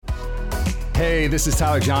Hey, this is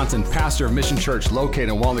Tyler Johnson, pastor of Mission Church located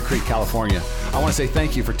in Walnut Creek, California. I want to say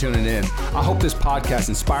thank you for tuning in. I hope this podcast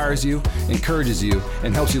inspires you, encourages you,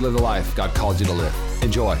 and helps you live the life God called you to live.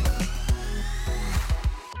 Enjoy.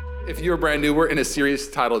 If you're brand new, we're in a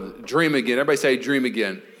series titled Dream Again. Everybody say Dream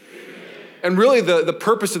Again. And really the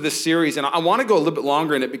purpose of this series, and I want to go a little bit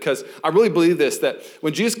longer in it because I really believe this, that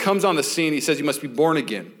when Jesus comes on the scene, he says you must be born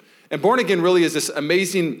again. And born again really is this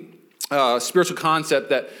amazing spiritual concept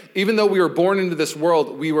that even though we were born into this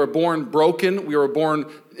world, we were born broken, we were born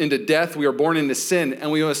into death, we were born into sin,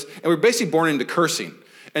 and we're basically born into cursing.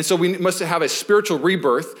 And so we must have a spiritual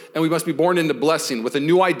rebirth, and we must be born into blessing with a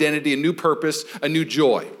new identity, a new purpose, a new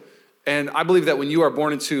joy. And I believe that when you are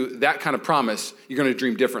born into that kind of promise, you're going to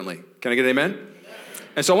dream differently. Can I get an amen?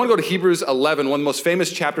 And so I want to go to Hebrews 11, one of the most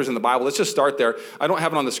famous chapters in the Bible. Let's just start there. I don't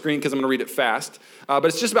have it on the screen because I'm going to read it fast. But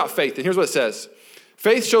it's just about faith. And here's what it says.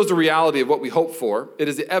 Faith shows the reality of what we hope for. It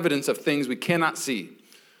is the evidence of things we cannot see.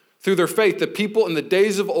 Through their faith, the people in the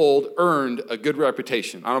days of old earned a good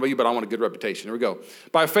reputation. I don't know about you, but I want a good reputation. Here we go.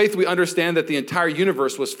 By faith, we understand that the entire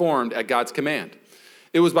universe was formed at God's command.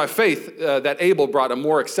 It was by faith that Abel brought a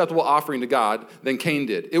more acceptable offering to God than Cain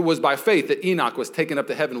did. It was by faith that Enoch was taken up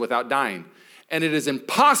to heaven without dying. And it is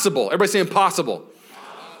impossible, everybody say impossible,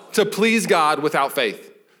 to please God without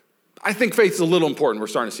faith. I think faith is a little important. We're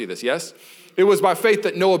starting to see this, yes? It was by faith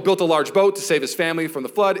that Noah built a large boat to save his family from the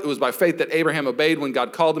flood. It was by faith that Abraham obeyed when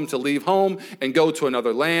God called him to leave home and go to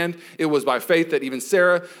another land. It was by faith that even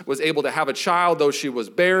Sarah was able to have a child, though she was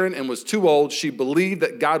barren and was too old. She believed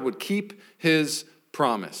that God would keep his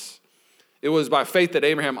promise. It was by faith that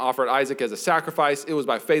Abraham offered Isaac as a sacrifice. It was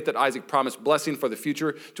by faith that Isaac promised blessing for the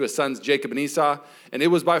future to his sons Jacob and Esau. And it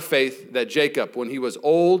was by faith that Jacob, when he was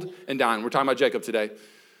old and dying, we're talking about Jacob today,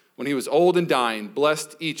 when he was old and dying,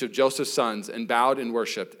 blessed each of Joseph's sons and bowed and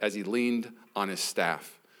worshiped as he leaned on his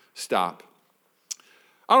staff. Stop.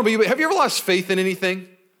 I don't know, but have you ever lost faith in anything?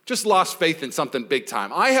 Just lost faith in something big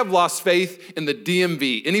time. I have lost faith in the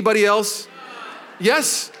DMV. Anybody else?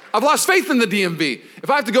 Yes? I've lost faith in the DMV. If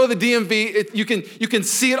I have to go to the DMV, you can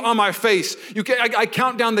see it on my face. I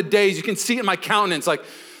count down the days. You can see it in my countenance. Like,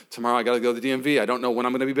 tomorrow I got to go to the DMV. I don't know when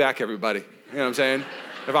I'm going to be back, everybody. You know what I'm saying?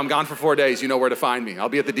 If I'm gone for 4 days, you know where to find me. I'll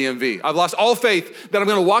be at the DMV. I've lost all faith that I'm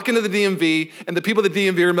going to walk into the DMV and the people at the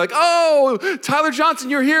DMV are going to be like, oh, Tyler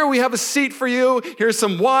Johnson, you're here. We have a seat for you. Here's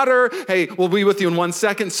some water. Hey, we'll be with you in 1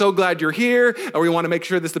 second. So glad you're here. And we want to make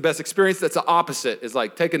sure this is the best experience. That's the opposite. It's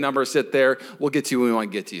like, take a number, sit there. We'll get to you when we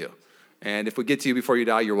want to get to you. And if we get to you before you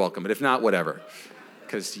die, you're welcome. But if not, whatever.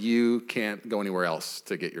 Because you can't go anywhere else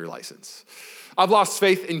to get your license. I've lost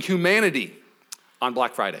faith in humanity on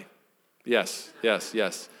Black Friday. Yes.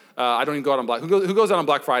 I don't even go out on Black. Who goes out on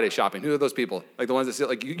Black Friday shopping? Who are those people? Like the ones that say,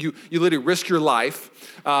 like you literally risk your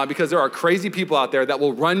life because there are crazy people out there that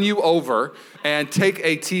will run you over and take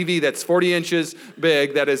a TV that's 40 inches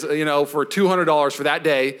big that is, for $200 for that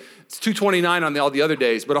day. It's $229 on all the other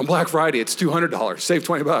days, but on Black Friday it's $200. Save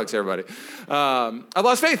 $20, everybody. I've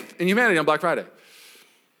lost faith in humanity on Black Friday.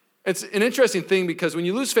 It's an interesting thing because when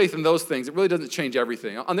you lose faith in those things, it really doesn't change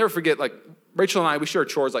everything. I'll never forget, like, Rachel and I, we share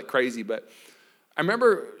chores like crazy, but I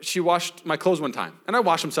remember she washed my clothes one time. And I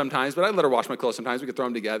wash them sometimes, but I let her wash my clothes sometimes. We could throw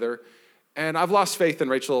them together. And I've lost faith in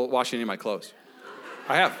Rachel washing any of my clothes.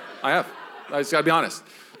 I have. I just gotta be honest.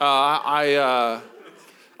 I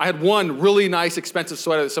had one really nice, expensive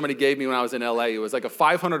sweater that somebody gave me when I was in LA. It was like a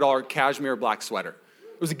 $500 cashmere black sweater.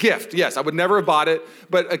 It was a gift, yes. I would never have bought it.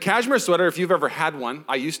 But a cashmere sweater, if you've ever had one,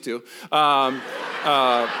 I used to,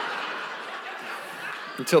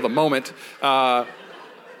 until the moment,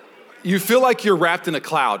 you feel like you're wrapped in a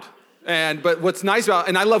cloud. But what's nice about,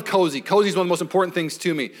 and I love cozy. Cozy is one of the most important things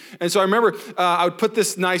to me. And so I remember I would put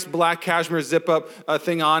this nice black cashmere zip up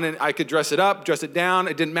thing on and I could dress it up, dress it down.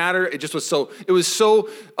 It didn't matter. It was just one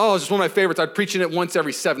of my favorites. I'd preach in it once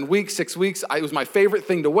every 7 weeks, 6 weeks. It was my favorite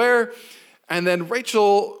thing to wear. And then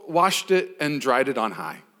Rachel washed it and dried it on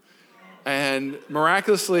high. And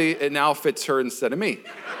miraculously, it now fits her instead of me.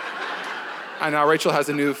 And now Rachel has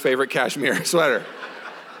a new favorite cashmere sweater.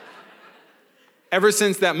 Ever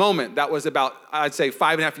since that moment, that was about, I'd say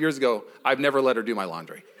 5.5 years ago, I've never let her do my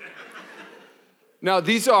laundry. Now,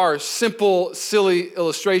 these are simple, silly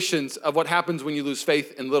illustrations of what happens when you lose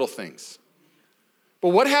faith in little things. But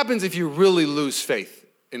what happens if you really lose faith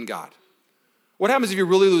in God? What happens if you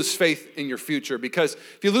really lose faith in your future? Because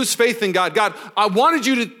if you lose faith in God, I wanted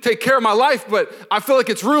you to take care of my life, but I feel like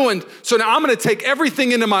it's ruined, so now I'm gonna take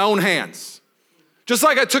everything into my own hands. Just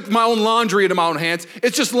like I took my own laundry into my own hands.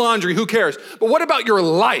 It's just laundry, who cares? But what about your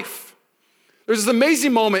life? There's this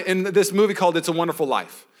amazing moment in this movie called It's a Wonderful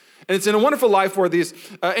Life. And it's in A Wonderful Life where these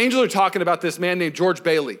angels are talking about this man named George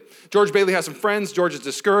Bailey. George Bailey has some friends. George is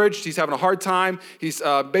discouraged. He's having a hard time. He's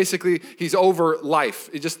over life.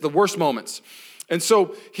 It's just the worst moments. And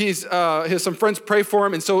so he has some friends pray for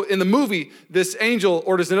him. And so in the movie, this angel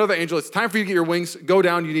orders another angel, it's time for you to get your wings. Go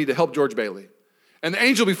down. You need to help George Bailey. And the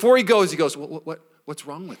angel, before he goes, what's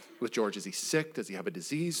wrong with George? Is he sick? Does he have a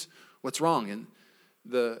disease? What's wrong? And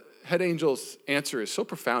the head angel's answer is so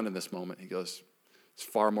profound in this moment. He goes, it's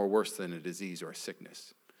far more worse than a disease or a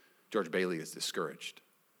sickness. George Bailey is discouraged.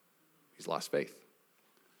 He's lost faith.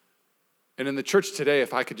 And in the church today,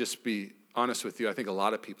 if I could just be honest with you, I think a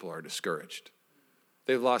lot of people are discouraged.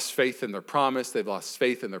 They've lost faith in their promise. They've lost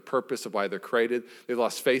faith in their purpose of why they're created. They've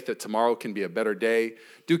lost faith that tomorrow can be a better day.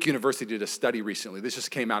 Duke University did a study recently. This just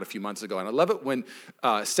came out a few months ago. And I love it when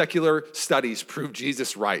secular studies prove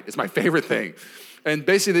Jesus right. It's my favorite thing. And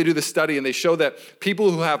basically they do this study and they show that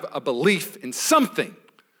people who have a belief in something,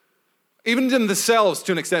 even in themselves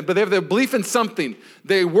to an extent, but they have their belief in something,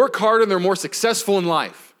 they work harder and they're more successful in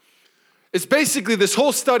life. It's basically this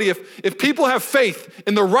whole study. If people have faith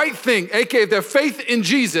in the right thing, aka if they have faith in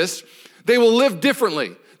Jesus, they will live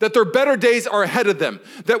differently, that their better days are ahead of them,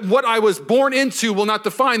 that what I was born into will not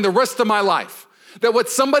define the rest of my life, that what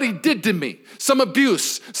somebody did to me, some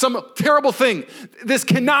abuse, some terrible thing, this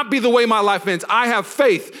cannot be the way my life ends. I have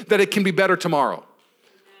faith that it can be better tomorrow.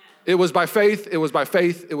 It was by faith, it was by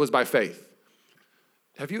faith, it was by faith.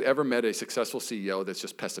 Have you ever met a successful CEO that's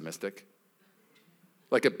just pessimistic?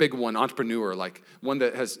 Like a big one, entrepreneur, like one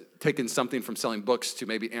that has taken something from selling books to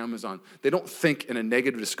maybe Amazon. They don't think in a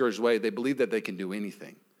negative, discouraged way. They believe that they can do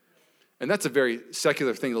anything. And that's a very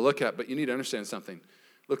secular thing to look at, but you need to understand something.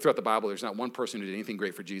 Look throughout the Bible, there's not one person who did anything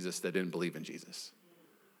great for Jesus that didn't believe in Jesus.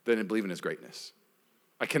 They didn't believe in his greatness.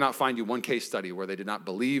 I cannot find you one case study where they did not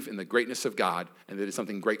believe in the greatness of God and they did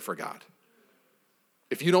something great for God.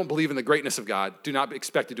 If you don't believe in the greatness of God, do not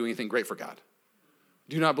expect to do anything great for God.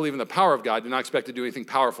 Do not believe in the power of God, do not expect to do anything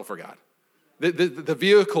powerful for God. The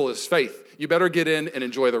vehicle is faith. You better get in and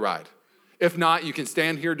enjoy the ride. If not, you can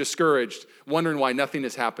stand here discouraged, wondering why nothing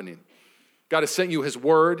is happening. God has sent you his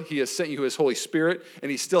word, he has sent you his Holy Spirit,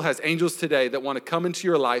 and he still has angels today that want to come into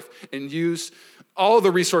your life and use all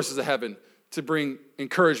the resources of heaven to bring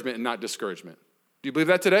encouragement and not discouragement. Do you believe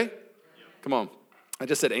that today? Yeah. Come on. I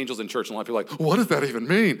just said angels in church, and a lot of people are like, what does that even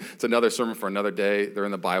mean? It's another sermon for another day. They're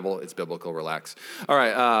in the Bible. It's biblical. Relax. All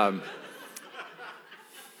right.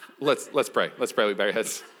 Let's pray. Let's pray. We bow our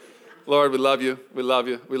heads. Lord, we love you. We love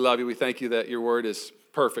you. We love you. We thank you that your word is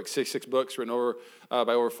perfect. 66 books written over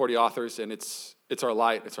by over 40 authors, and it's our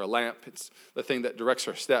light. It's our lamp. It's the thing that directs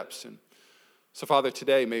our steps. And so, Father,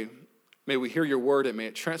 today may we hear your word, and may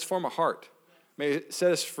it transform our heart. May it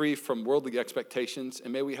set us free from worldly expectations,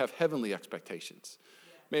 and may we have heavenly expectations.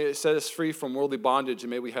 May it set us free from worldly bondage, and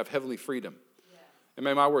may we have heavenly freedom. Yeah. And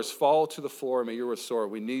may my words fall to the floor, and may your words soar.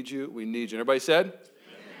 We need you. We need you. And everybody said?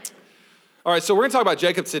 Amen. All right, so we're going to talk about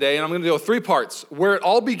Jacob today, and I'm going to do 3 parts. Where it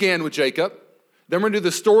all began with Jacob, then we're going to do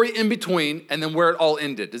the story in between, and then where it all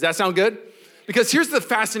ended. Does that sound good? Because here's the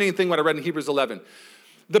fascinating thing what I read in Hebrews 11.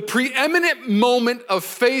 The preeminent moment of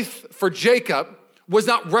faith for Jacob was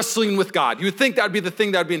not wrestling with God. You would think that would be the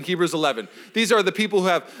thing that would be in Hebrews 11. These are the people who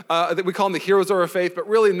have, that we call them the heroes of our faith, but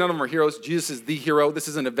really none of them are heroes. Jesus is the hero. This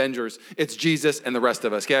isn't Avengers. It's Jesus and the rest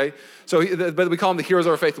of us, okay? So, but we call them the heroes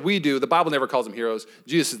of our faith. We do. The Bible never calls them heroes.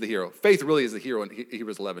 Jesus is the hero. Faith really is the hero in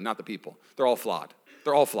Hebrews 11, not the people. They're all flawed.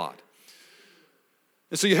 They're all flawed.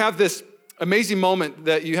 And so you have this amazing moment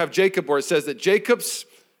that you have Jacob where it says that Jacob's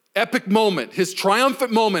epic moment, his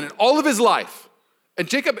triumphant moment in all of his life. And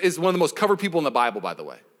Jacob is one of the most covered people in the Bible, by the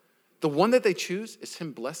way. The one that they choose is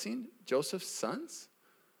him blessing Joseph's sons?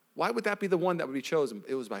 Why would that be the one that would be chosen?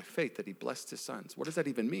 It was by faith that he blessed his sons. What does that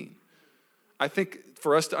even mean? I think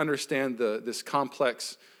for us to understand this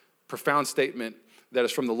complex, profound statement that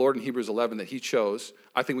is from the Lord in Hebrews 11 that he chose,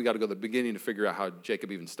 I think we got to go to the beginning to figure out how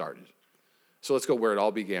Jacob even started. So let's go where it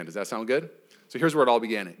all began. Does that sound good? So here's where it all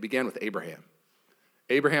began. It began with Abraham.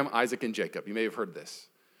 Abraham, Isaac, and Jacob. You may have heard this.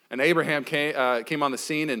 And Abraham came on the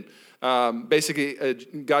scene, and basically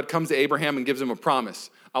God comes to Abraham and gives him a promise.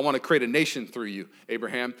 I want to create a nation through you,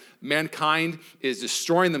 Abraham. Mankind is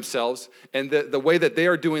destroying themselves, and the way that they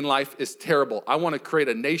are doing life is terrible. I want to create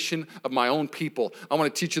a nation of my own people. I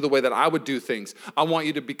want to teach you the way that I would do things. I want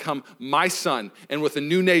you to become my son, and with a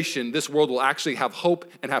new nation, this world will actually have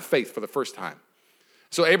hope and have faith for the first time.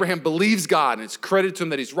 So Abraham believes God, and it's credited to him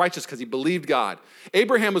that he's righteous because he believed God.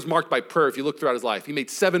 Abraham was marked by prayer if you look throughout his life. He made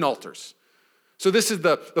 7 altars. So this is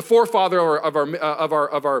the forefather of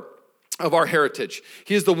our of our heritage.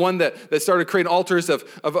 He is the one that started creating altars of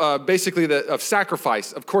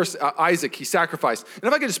sacrifice. Of course, Isaac, he sacrificed. And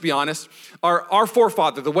if I could just be honest, our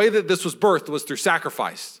forefather, the way that this was birthed was through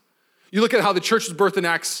sacrifice. You look at how the church was birthed in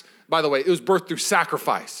Acts, by the way, it was birthed through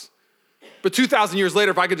sacrifice. But 2,000 years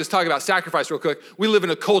later, if I could just talk about sacrifice real quick, we live in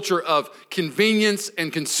a culture of convenience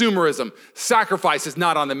and consumerism. Sacrifice is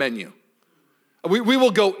not on the menu. We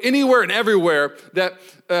will go anywhere and everywhere that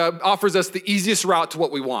offers us the easiest route to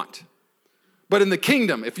what we want. But in the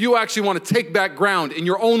kingdom, if you actually want to take back ground in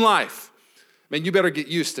your own life, man, you better get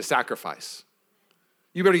used to sacrifice.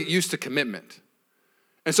 You better get used to commitment.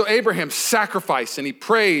 And so Abraham sacrificed and he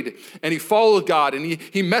prayed and he followed God and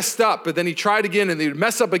he messed up, but then he tried again and he would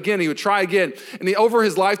mess up again, he would try again. And over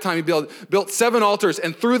his lifetime, he built 7 altars.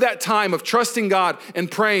 And through that time of trusting God and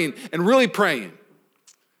praying and really praying,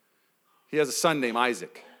 he has a son named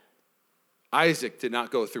Isaac. Isaac did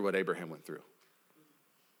not go through what Abraham went through.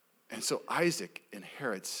 And so Isaac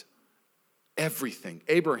inherits everything.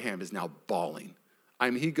 Abraham is now balling.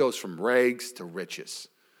 I mean, he goes from rags to riches.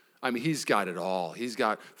 I mean, he's got it all. He's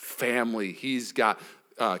got family. He's got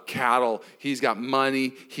cattle. He's got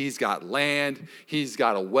money. He's got land. He's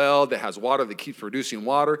got a well that has water that keeps producing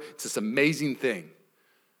water. It's this amazing thing.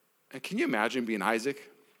 And can you imagine being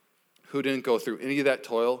Isaac, who didn't go through any of that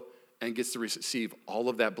toil and gets to receive all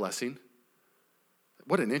of that blessing?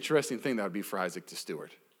 What an interesting thing that would be for Isaac to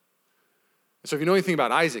steward. So if you know anything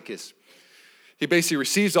about Isaac, he basically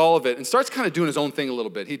receives all of it and starts kind of doing his own thing a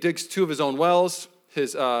little bit. He digs 2 of his own wells.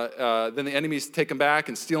 Then the enemies take him back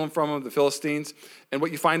and steal him from him, the Philistines. And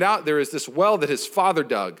what you find out, there is this well that his father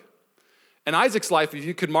dug. And Isaac's life, if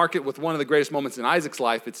you could mark it with one of the greatest moments in Isaac's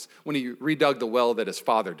life, it's when he redug the well that his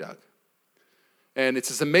father dug. And it's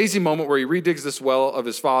this amazing moment where he redigs this well of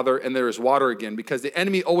his father and there is water again, because the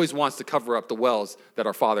enemy always wants to cover up the wells that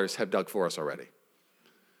our fathers have dug for us already.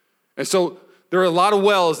 And so there are a lot of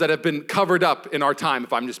wells that have been covered up in our time,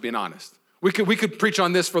 if I'm just being honest. We could preach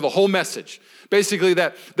on this for the whole message. Basically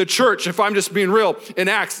that the church, if I'm just being real, in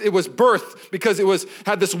Acts, it was birthed because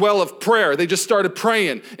had this well of prayer. They just started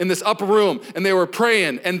praying in this upper room, and they were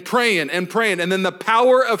praying and praying and praying, and then the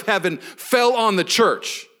power of heaven fell on the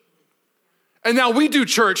church. And now we do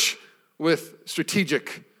church with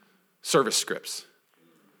strategic service scripts,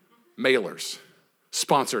 mailers,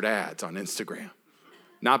 sponsored ads on Instagram.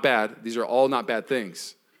 Not bad. These are all not bad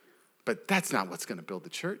things. But that's not what's going to build the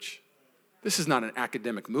church. This is not an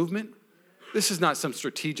academic movement. This is not some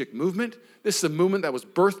strategic movement. This is a movement that was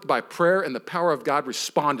birthed by prayer, and the power of God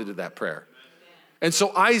responded to that prayer. And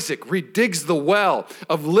so Isaac redigs the well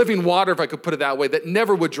of living water, if I could put it that way, that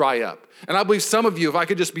never would dry up. And I believe some of you, if I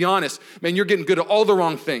could just be honest, man, you're getting good at all the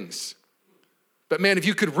wrong things. But man, if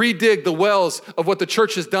you could redig the wells of what the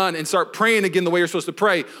church has done and start praying again the way you're supposed to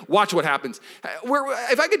pray, watch what happens.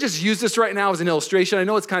 If I could just use this right now as an illustration, I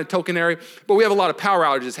know it's kind of tokenary, but we have a lot of power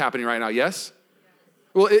outages happening right now, yes?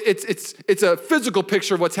 Well, it's a physical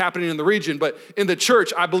picture of what's happening in the region, but in the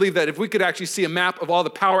church, I believe that if we could actually see a map of all the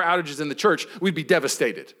power outages in the church, we'd be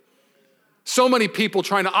devastated. So many people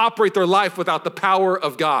trying to operate their life without the power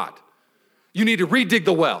of God. You need to redig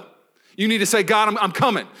the well. You need to say, God, I'm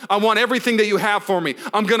coming. I want everything that you have for me.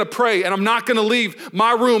 I'm going to pray, and I'm not going to leave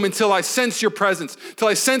my room until I sense your presence, until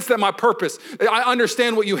I sense that my purpose, I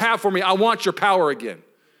understand what you have for me. I want your power again.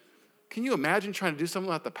 Can you imagine trying to do something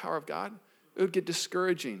without the power of God? It would get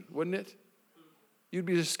discouraging, wouldn't it? You'd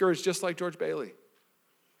be discouraged just like George Bailey.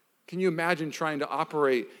 Can you imagine trying to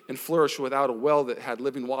operate and flourish without a well that had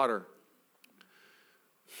living water?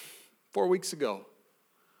 4 weeks ago,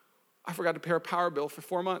 I forgot to pay our power bill for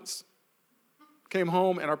 4 months. Came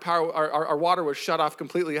home and our water was shut off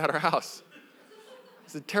completely at our house.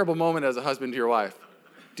 It's a terrible moment as a husband to your wife.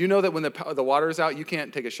 Do you know that when the water is out, you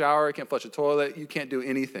can't take a shower, you can't flush a toilet, you can't do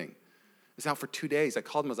anything? It's out for 2 days. I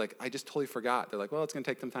called them, I was like, I just totally forgot. They're like, well, it's going to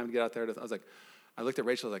take them time to get out there. I looked at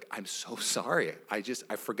Rachel, I was like, I'm so sorry. I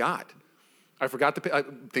forgot. I forgot to pay,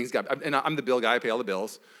 and I'm the bill guy, I pay all the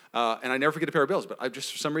bills. And I never forget to pay our bills, but for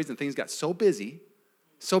some reason, things got so busy,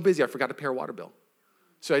 I forgot to pay our water bill.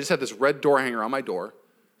 So I just had this red door hanger on my door.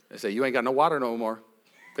 I say, you ain't got no water no more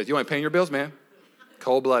because you ain't paying your bills, man.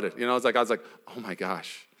 Cold-blooded. I was like, oh my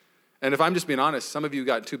gosh. And if I'm just being honest, some of you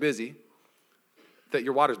got too busy that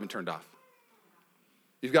your water's been turned off.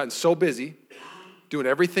 You've gotten so busy doing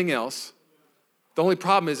everything else. The only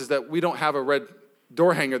problem is that we don't have a red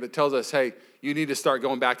door hanger that tells us, hey, you need to start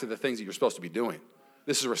going back to the things that you're supposed to be doing.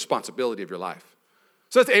 This is a responsibility of your life.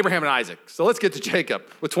 So that's Abraham and Isaac. So let's get to Jacob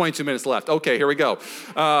with 22 minutes left. Okay, here we go.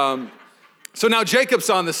 So now Jacob's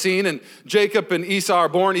on the scene, and Jacob and Esau are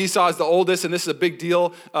born. Esau is the oldest, and this is a big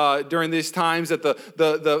deal during these times that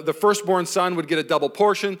the firstborn son would get a double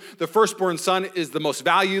portion. The firstborn son is the most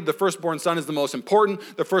valued. The firstborn son is the most important.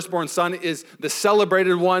 The firstborn son is the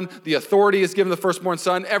celebrated one. The authority is given to the firstborn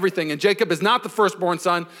son, everything. And Jacob is not the firstborn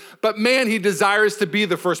son, but man, he desires to be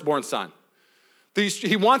the firstborn son.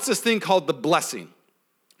 He wants this thing called the blessing.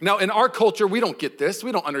 Now, in our culture, we don't get this.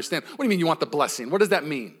 We don't understand. What do you mean you want the blessing? What does that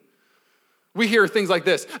mean? We hear things like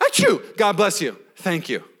this, achoo, God bless you, thank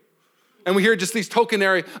you. And we hear just these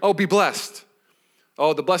tokenary, oh, be blessed.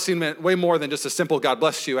 Oh, the blessing meant way more than just a simple God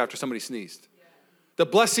bless you after somebody sneezed. The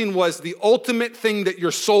blessing was the ultimate thing that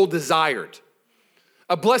your soul desired.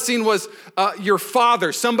 A blessing was your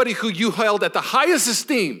father, somebody who you held at the highest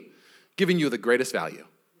esteem, giving you the greatest value.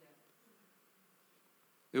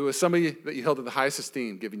 It was somebody that you held at the highest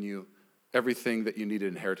esteem, giving you everything that you needed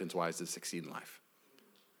inheritance-wise to succeed in life.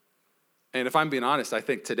 And if I'm being honest, I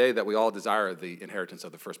think today that we all desire the inheritance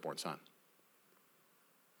of the firstborn son,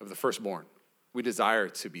 of the firstborn. We desire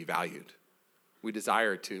to be valued. We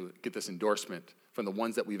desire to get this endorsement from the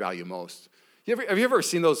ones that we value most. Have you ever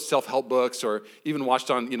seen those self-help books or even watched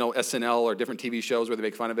on, SNL or different TV shows where they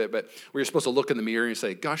make fun of it, but where you're supposed to look in the mirror and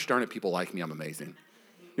say, gosh darn it, people like me, I'm amazing.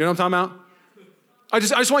 You know what I'm talking about? I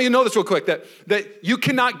just want you to know this real quick, that you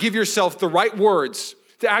cannot give yourself the right words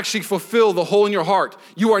to actually fulfill the hole in your heart.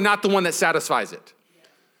 You are not the one that satisfies it.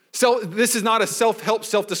 So this is not a self-help,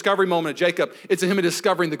 self-discovery moment of Jacob. It's him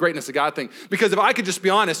discovering the greatness of God thing. Because if I could just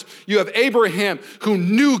be honest, you have Abraham who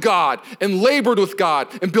knew God and labored with God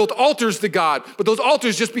and built altars to God, but those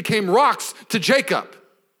altars just became rocks to Jacob.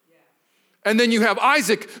 And then you have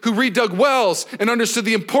Isaac who redug wells and understood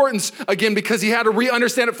the importance again because he had to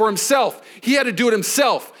re-understand it for himself. He had to do it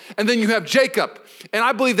himself. And then you have Jacob. And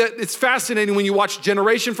I believe that it's fascinating when you watch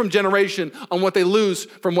generation from generation on what they lose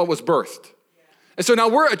from what was birthed. And so now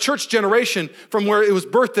we're a church generation from where it was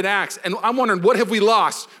birthed in Acts. And I'm wondering, what have we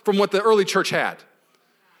lost from what the early church had?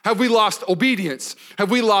 Have we lost obedience? Have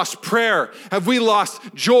we lost prayer? Have we lost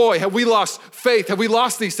joy? Have we lost faith? Have we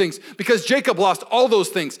lost these things? Because Jacob lost all those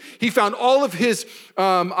things. He found all of his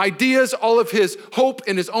ideas, all of his hope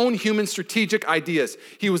in his own human strategic ideas.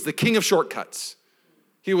 He was the king of shortcuts.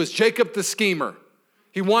 He was Jacob the schemer.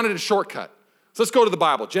 He wanted a shortcut. So let's go to the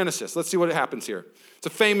Bible, Genesis. Let's see what happens here. It's a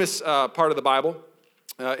famous part of the Bible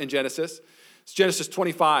in Genesis. It's Genesis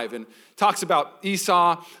 25 and talks about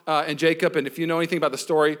Esau and Jacob. And if you know anything about the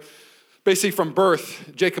story, basically from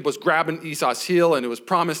birth, Jacob was grabbing Esau's heel, and it was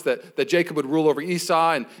promised that Jacob would rule over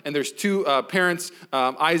Esau. And there's two parents,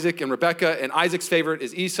 Isaac and Rebekah, and Isaac's favorite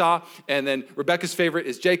is Esau, and then Rebekah's favorite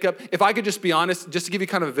is Jacob. If I could just be honest, just to give you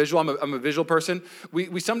kind of a visual, I'm a visual person,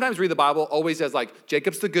 we sometimes read the Bible always as like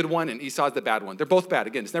Jacob's the good one and Esau's the bad one. They're both bad.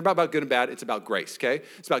 Again, it's never about good and bad, it's about grace, okay?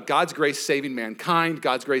 It's about God's grace saving mankind,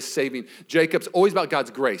 God's grace saving Jacob's, always about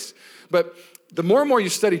God's grace. But the more and more you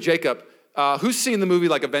study Jacob, who's seen the movie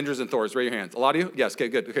like Avengers and Thor? Raise your hands. A lot of you? Yes, okay,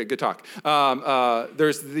 good. Okay, good talk.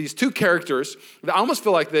 There's these two characters that I almost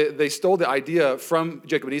feel like they stole the idea from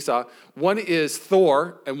Jacob and Esau. One is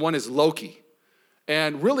Thor and one is Loki.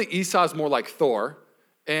 And really Esau's more like Thor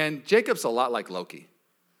and Jacob's a lot like Loki.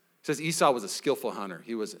 It says Esau was a skillful hunter.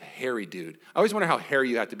 He was a hairy dude. I always wonder how hairy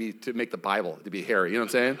you have to be to make the Bible to be hairy. You know what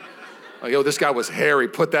I'm saying? Like, yo, this guy was hairy.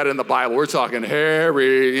 Put that in the Bible. We're talking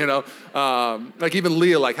hairy, like even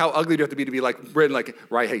Leah, like how ugly do you have to be like written like,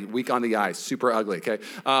 right, hey, weak on the eyes, super ugly, okay?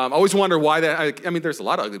 I always wonder why that, I mean, there's a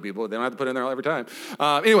lot of ugly people. They don't have to put it in there every time.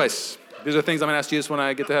 Anyways, these are things I'm going to ask Jesus when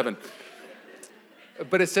I get to heaven.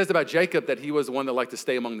 But it says about Jacob that he was the one that liked to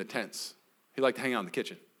stay among the tents. He liked to hang out in the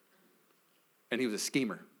kitchen. And he was a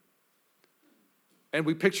schemer. And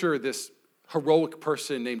we picture this heroic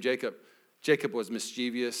person named Jacob. Jacob was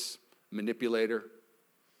mischievous, manipulator,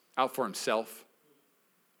 out for himself,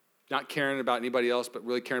 not caring about anybody else, but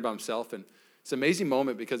really caring about himself. And it's an amazing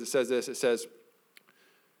moment because it says this. It says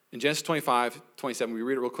in Genesis 25:27, we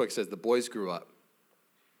read it real quick. It says, the boys grew up.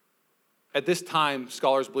 At this time,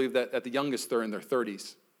 scholars believe that at the youngest, they're in their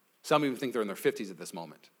 30s. Some even think they're in their 50s at this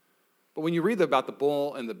moment. But when you read about the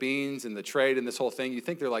bull and the beans and the trade and this whole thing, you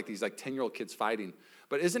think they're like these 10-year-old kids fighting.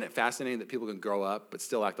 But isn't it fascinating that people can grow up but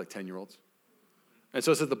still act like 10-year-olds? And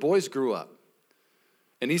so it says the boys grew up,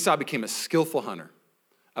 and Esau became a skillful hunter,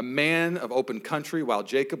 a man of open country, while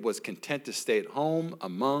Jacob was content to stay at home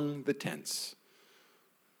among the tents.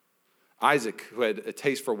 Isaac, who had a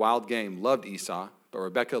taste for wild game, loved Esau, but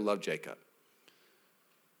Rebekah loved Jacob.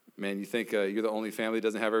 Man, you think you're the only family that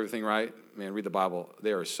doesn't have everything right? Man, read the Bible.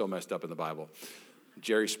 They are so messed up in the Bible.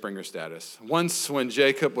 Jerry Springer status. Once when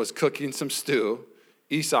Jacob was cooking some stew,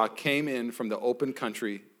 Esau came in from the open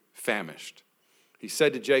country famished. He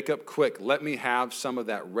said to Jacob, quick, let me have some of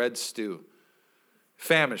that red stew.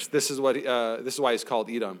 Famished, this is why he's called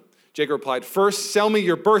Edom. Jacob replied, first, sell me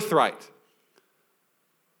your birthright.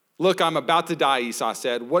 Look, I'm about to die, Esau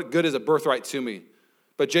said. What good is a birthright to me?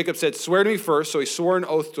 But Jacob said, swear to me first. So he swore an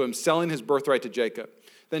oath to him, selling his birthright to Jacob.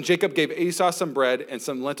 Then Jacob gave Esau some bread and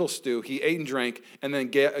some lentil stew. He ate and drank and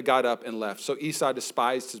then got up and left. So Esau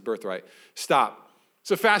despised his birthright. Stop. It's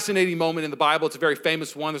a fascinating moment in the Bible. It's a very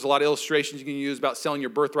famous one. There's a lot of illustrations you can use about selling your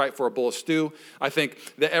birthright for a bowl of stew. I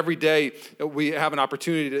think that every day we have an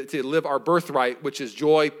opportunity to live our birthright, which is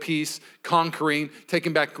joy, peace, conquering,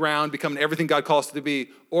 taking back ground, becoming everything God calls us to be,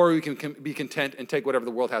 or we can be content and take whatever the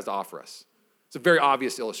world has to offer us. It's a very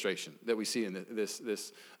obvious illustration that we see in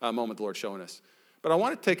this moment the Lord's showing us. But I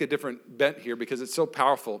want to take a different bent here because it's so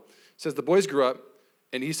powerful. It says the boys grew up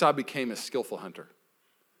and Esau became a skillful hunter.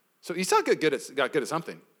 So Esau got good at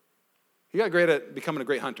something. He got great at becoming a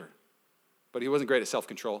great hunter, but he wasn't great at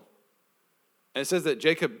self-control. And it says that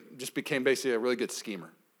Jacob just became basically a really good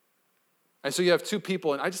schemer. And so you have two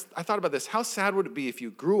people, and I thought about this. How sad would it be if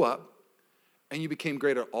you grew up and you became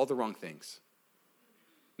great at all the wrong things?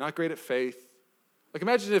 Not great at faith. Like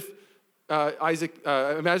imagine if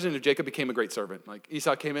imagine if Jacob became a great servant. Like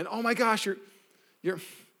Esau came in, oh my gosh, you're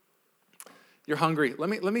hungry. Let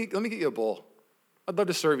me get you a bowl. I'd love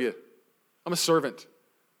to serve you. I'm a servant.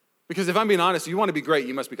 Because if I'm being honest, if you want to be great,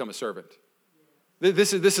 you must become a servant.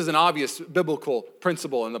 This is an obvious biblical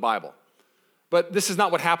principle in the Bible. But this is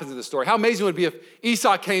not what happens in the story. How amazing would it be if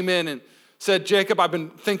Esau came in and said, Jacob, I've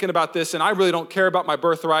been thinking about this, and I really don't care about my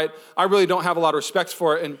birthright. I really don't have a lot of respect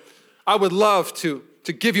for it, and I would love to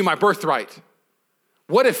give you my birthright.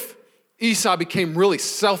 What if Esau became really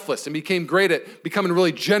selfless and became great at becoming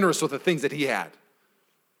really generous with the things that he had?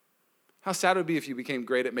 How sad it would be if you became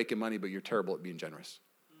great at making money, but you're terrible at being generous.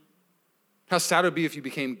 How sad it would be if you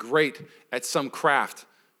became great at some craft,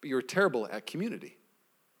 but you were terrible at community.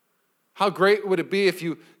 How great would it be if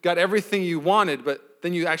you got everything you wanted, but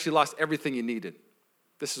then you actually lost everything you needed?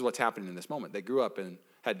 This is what's happening in this moment. They grew up and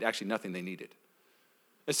had actually nothing they needed.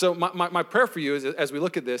 And so my prayer for you is, as we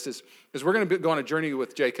look at this is we're going to go on a journey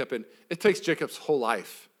with Jacob, and it takes Jacob's whole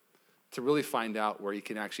life to really find out where he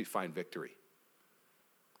can actually find victory.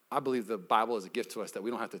 I believe the Bible is a gift to us that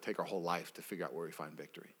we don't have to take our whole life to figure out where we find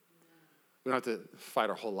victory. We don't have to fight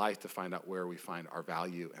our whole life to find out where we find our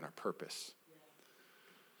value and our purpose.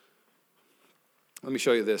 Let me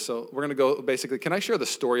show you this. So we're going to go basically, can I share the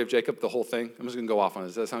story of Jacob, the whole thing? I'm just going to go off on it.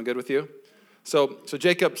 Does that sound good with you? So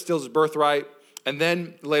Jacob steals his birthright, and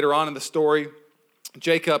then later on in the story,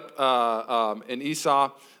 Jacob and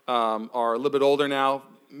Esau are a little bit older now,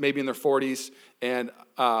 maybe in their 40s, and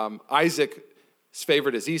Isaac's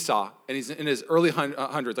favorite is Esau, and he's in his early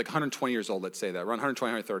hundreds, like 120 years old, let's say that, around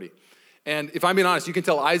 120, 130. And if I'm being honest, you can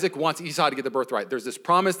tell Isaac wants Esau to get the birthright. There's this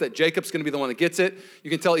promise that Jacob's going to be the one that gets it.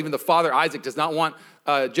 You can tell even the father, Isaac, does not want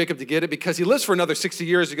Jacob to get it because he lives for another 60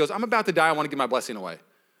 years. He goes, I'm about to die. I want to give my blessing away.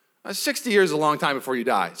 60 years is a long time before you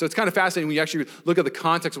die. So it's kind of fascinating when you actually look at the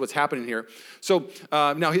context of what's happening here. So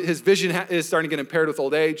now his vision is starting to get impaired with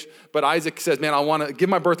old age, but Isaac says, man, I want to give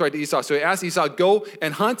my birthright to Esau. So he asks Esau, go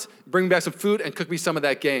and hunt, bring back some food, and cook me some of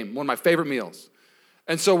that game, one of my favorite meals.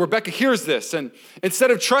 And so Rebekah hears this, and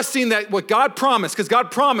instead of trusting that what God promised, because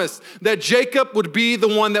God promised that Jacob would be the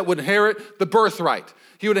one that would inherit the birthright.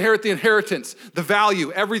 He would inherit the inheritance, the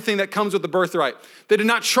value, everything that comes with the birthright. They did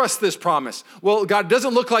not trust this promise. Well, God,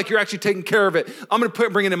 doesn't look like you're actually taking care of it. I'm going to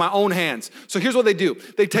bring it in my own hands. So here's what they do.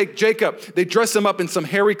 They take Jacob, they dress him up in some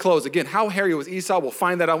hairy clothes. Again, how hairy was Esau? We'll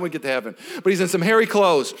find that out when we get to heaven. But he's in some hairy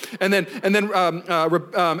clothes. And then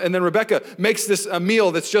Rebekah makes this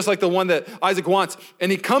meal that's just like the one that Isaac wants.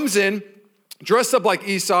 And he comes in, dressed up like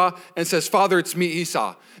Esau, and says, Father, it's me,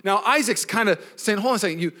 Esau. Now, Isaac's kind of saying, hold on a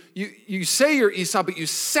second, you say you're Esau, but you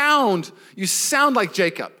sound like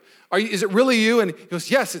Jacob. Is it really you? And he goes,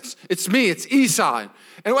 yes, it's me, it's Esau.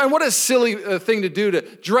 And what a silly thing to do, to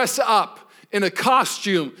dress up in a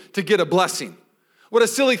costume to get a blessing. What a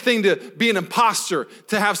silly thing to be an imposter,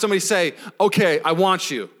 to have somebody say, okay, I want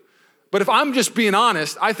you. But if I'm just being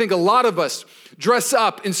honest, I think a lot of us dress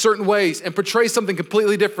up in certain ways and portray something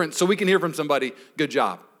completely different so we can hear from somebody, good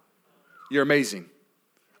job. You're amazing.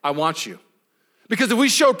 I want you. Because if we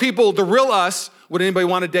showed people the real us, would anybody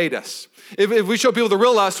want to date us? If we show people the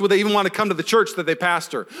real us, would they even want to come to the church that they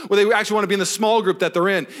pastor? Would they actually want to be in the small group that they're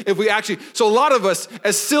in? So a lot of us,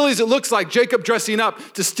 as silly as it looks like Jacob dressing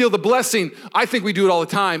up to steal the blessing, I think we do it all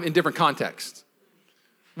the time in different contexts.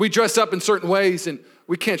 We dress up in certain ways and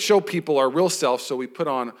we can't show people our real self, so we put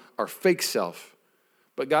on our fake self.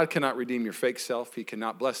 But God cannot redeem your fake self. He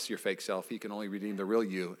cannot bless your fake self. He can only redeem the real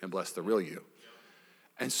you and bless the real you.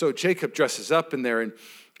 And so Jacob dresses up in there, and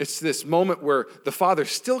it's this moment where the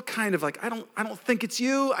father's still kind of like, I don't think it's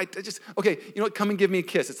you. I just, okay, you know what, come and give me a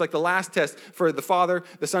kiss. It's like the last test for the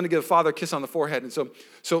son to give the father a kiss on the forehead. And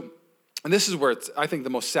and this is where it's, I think,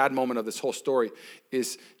 the most sad moment of this whole story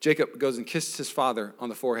is Jacob goes and kisses his father on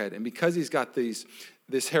the forehead. And because he's got this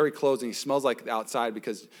hairy clothes and he smells like the outside,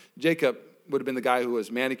 because Jacob would have been the guy who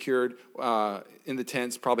was manicured in the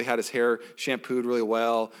tents, probably had his hair shampooed really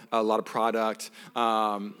well, a lot of product.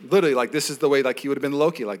 Literally, like, this is the way, like, he would have been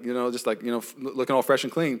Loki, like, you know, just like, you know, looking all fresh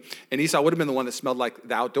and clean. And Esau would have been the one that smelled like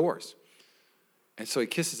the outdoors. And so he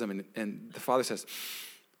kisses him, and the father says,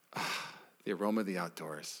 the aroma of the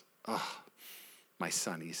outdoors. Oh, my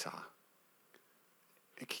son Esau.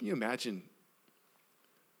 And can you imagine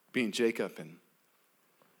being Jacob and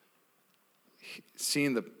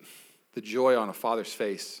seeing the joy on a father's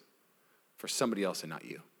face for somebody else and not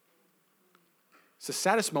you? It's the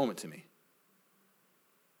saddest moment to me.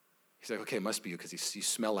 He's like, okay, it must be you because you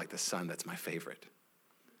smell like the son. That's my favorite.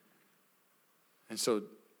 And so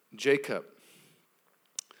Jacob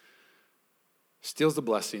steals the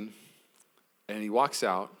blessing, and he walks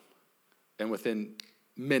out, and within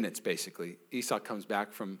minutes, basically, Esau comes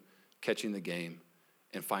back from catching the game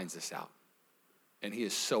and finds this out. And he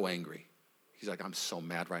is so angry. He's like, I'm so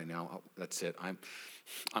mad right now. That's it. I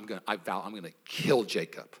vow I'm gonna kill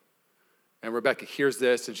Jacob. And Rebecca hears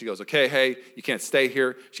this, and she goes, okay, hey, you can't stay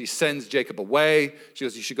here. She sends Jacob away. She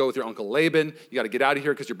goes, you should go with your uncle Laban. You got to get out of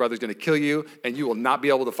here because your brother's going to kill you, and you will not be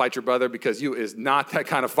able to fight your brother because you is not that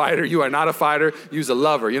kind of fighter. You are not a fighter. You's a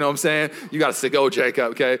lover. You know what I'm saying? You got to go,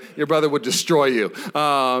 Jacob, okay? Your brother would destroy you.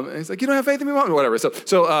 And he's like, you don't have faith in me? Whatever.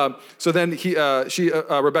 So then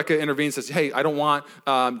Rebecca intervenes and says, hey, I don't want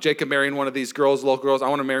Jacob marrying one of these girls, local girls. I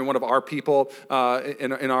want to marry one of our people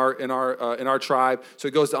in our tribe. So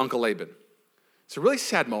he goes to Uncle Laban. It's a really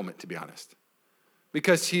sad moment, to be honest,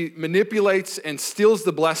 because he manipulates and steals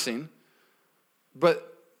the blessing,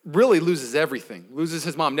 but really loses everything. Loses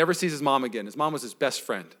his mom, never sees his mom again. His mom was his best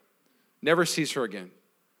friend. Never sees her again.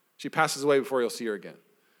 She passes away before he'll see her again.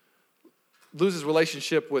 Loses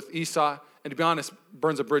relationship with Esau, and to be honest,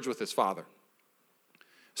 burns a bridge with his father.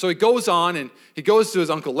 So he goes on, and he goes to his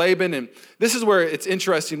uncle Laban, and this is where it's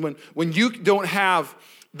interesting. When you don't have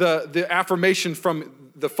the affirmation from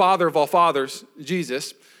the father of all fathers,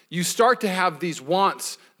 Jesus, you start to have these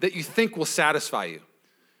wants that you think will satisfy you.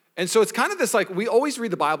 And so it's kind of this, like, we always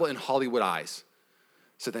read the Bible in Hollywood eyes.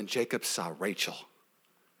 So then Jacob saw Rachel,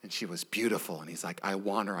 and she was beautiful, and he's like, I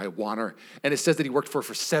want her. And it says that he worked for her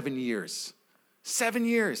for 7 years. 7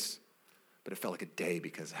 years. But it felt like a day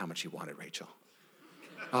because of how much he wanted Rachel.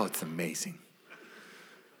 Oh, it's amazing.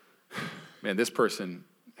 Man, this person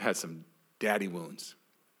had some daddy wounds.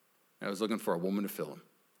 I was looking for a woman to fill them.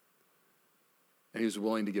 And he was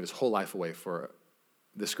willing to give his whole life away for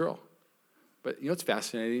this girl. But you know what's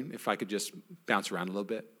fascinating? If I could just bounce around a little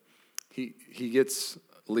bit. He gets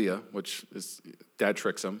Leah, which is, dad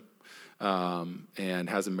tricks him, and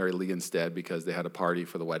has him marry Leah instead because they had a party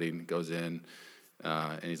for the wedding. Goes in,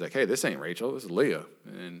 and he's like, hey, this ain't Rachel, this is Leah.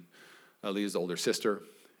 And Leah's the older sister.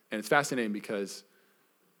 And it's fascinating because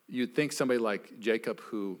you'd think somebody like Jacob,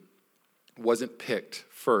 who wasn't picked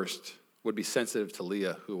first, would be sensitive to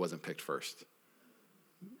Leah, who wasn't picked first.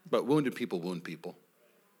 But wounded people wound people.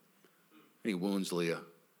 And he wounds Leah.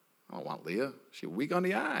 I don't want Leah. She's weak on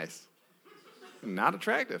the eyes. Not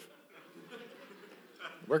attractive.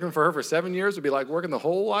 Working for her for 7 years would be like working the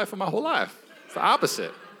whole life of my whole life. It's the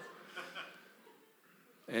opposite.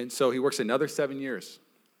 And so he works another 7 years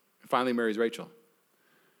and finally marries Rachel.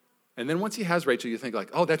 And then once he has Rachel, you think like,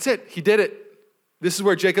 oh, that's it. He did it. This is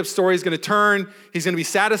where Jacob's story is going to turn. He's going to be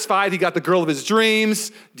satisfied. He got the girl of his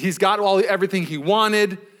dreams. He's got everything he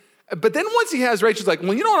wanted. But then once he has Rachel, he's like,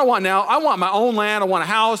 well, you know what I want now? I want my own land. I want a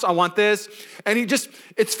house. I want this. And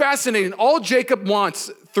it's fascinating. All Jacob wants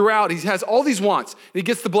throughout, he has all these wants. He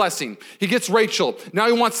gets the blessing. He gets Rachel. Now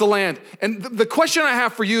he wants the land. And the question I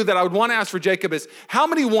have for you that I would want to ask for Jacob is, how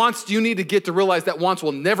many wants do you need to get to realize that wants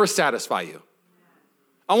will never satisfy you?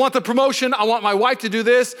 I want the promotion. I want my wife to do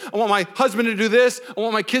this. I want my husband to do this. I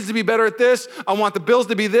want my kids to be better at this. I want the bills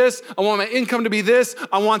to be this. I want my income to be this.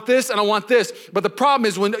 I want this and I want this. But the problem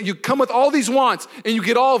is when you come with all these wants and you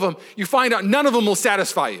get all of them, you find out none of them will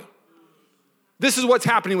satisfy you. This is what's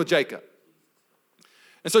happening with Jacob.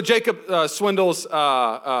 And so Jacob swindles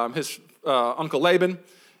his uncle Laban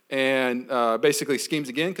and basically schemes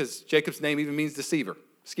again because Jacob's name even means deceiver,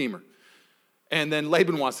 schemer. And then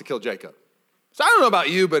Laban wants to kill Jacob. So I don't know about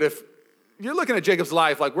you, but if you're looking at Jacob's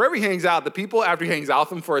life, like wherever he hangs out, the people after he hangs out with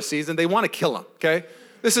them for a season, they want to kill him, okay?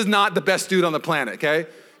 This is not the best dude on the planet, okay?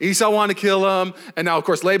 Esau wanted to kill him, and now, of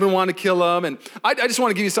course, Laban wanted to kill him. And I just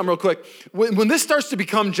want to give you something real quick. When this starts to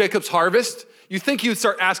become Jacob's harvest, you think you'd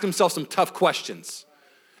start asking himself some tough questions.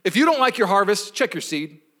 If you don't like your harvest, check your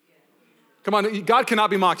seed. Come on, God cannot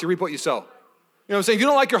be mocked. You reap what you sow. You know what I'm saying? If you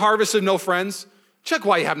don't like your harvest of no friends, check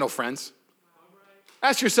why you have no friends.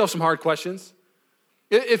 Ask yourself some hard questions.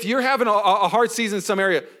 If you're having a hard season in some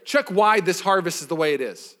area, check why this harvest is the way it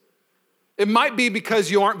is. It might be because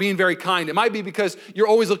you aren't being very kind. It might be because you're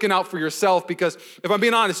always looking out for yourself, because if I'm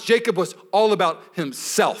being honest, Jacob was all about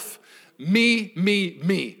himself. Me.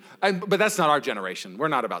 But that's not our generation. We're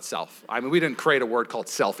not about self. I mean, we didn't create a word called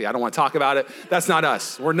selfie. I don't want to talk about it. That's not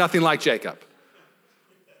us. We're nothing like Jacob.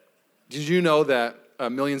 Did you know that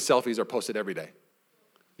 1 million selfies are posted every day?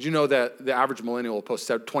 Did you know that the average millennial will post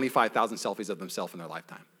 25,000 selfies of themselves in their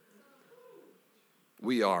lifetime?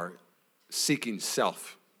 We are seeking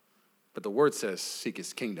self. But the word says, seek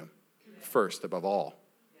his kingdom first above all.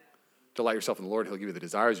 Delight yourself in the Lord. He'll give you the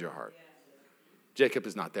desires of your heart. Jacob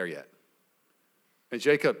is not there yet. And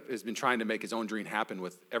Jacob has been trying to make his own dream happen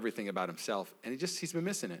with everything about himself. And he's been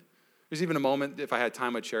missing it. There's even a moment, if I had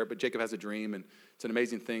time, I'd share it, but Jacob has a dream, and it's an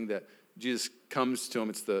amazing thing that Jesus comes to him.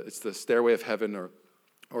 It's the stairway of heaven,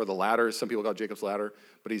 or the ladder. Some people call it Jacob's ladder,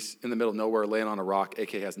 but he's in the middle of nowhere, laying on a rock,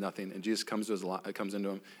 aka has nothing. And Jesus comes into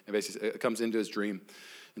him, and basically comes into his dream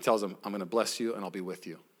and tells him, I'm going to bless you, and I'll be with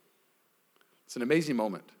you. It's an amazing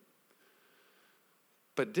moment.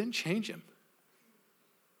 But it didn't change him.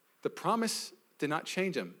 The promise did not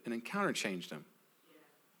change him. An encounter changed him.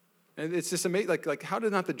 And it's just amazing, like how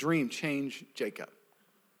did not the dream change Jacob?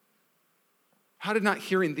 How did not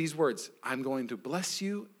hearing these words, I'm going to bless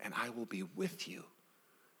you and I will be with you,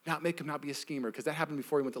 not make him not be a schemer, because that happened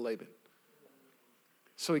before he went to Laban.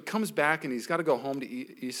 So he comes back and he's got to go home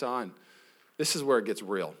to Esau, and this is where it gets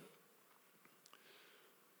real.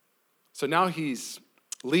 So now he's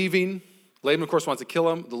leaving. Laban, of course, wants to kill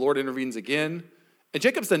him. The Lord intervenes again. And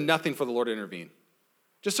Jacob's done nothing for the Lord to intervene.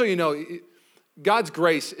 Just so you know, God's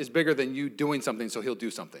grace is bigger than you doing something, so he'll do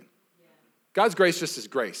something. God's grace just is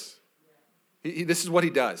grace. This is what he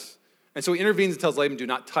does. And so he intervenes and tells Laban, do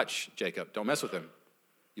not touch Jacob. Don't mess with him.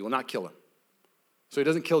 You will not kill him. So he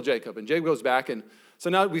doesn't kill Jacob. And Jacob goes back, and so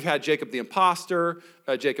now we've had Jacob the imposter,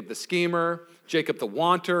 Jacob the schemer, Jacob the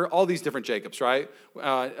wanter, all these different Jacobs, right?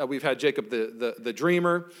 We've had Jacob the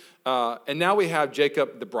dreamer, and now we have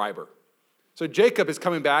Jacob the briber. So Jacob is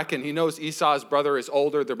coming back, and he knows Esau's brother is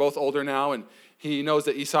older. They're both older now, and he knows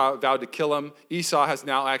that Esau vowed to kill him. Esau has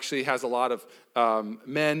a lot of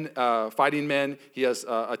men, fighting men. He has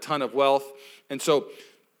a ton of wealth. And so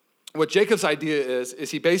what Jacob's idea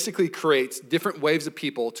is he basically creates different waves of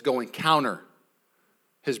people to go encounter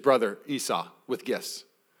his brother Esau with gifts.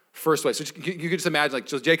 First way. So you could just imagine,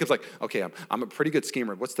 so Jacob's like, okay, I'm a pretty good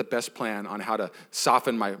schemer. What's the best plan on how to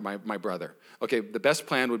soften my brother? Okay, the best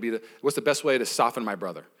plan would be what's the best way to soften my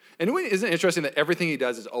brother? And isn't it interesting that everything he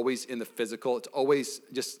does is always in the physical? It's always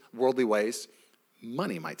just worldly ways.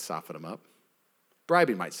 Money might soften him up.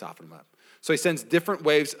 Bribing might soften him up. So he sends different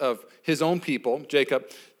waves of his own people,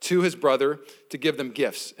 Jacob, to his brother to give them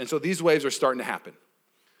gifts. And so these waves are starting to happen.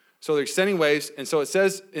 So they're sending waves. And so it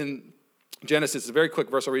says in Genesis, it's a very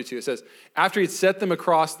quick verse I'll read to you. It says, after he'd set them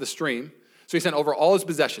across the stream, so he sent over all his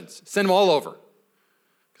possessions. Send them all over.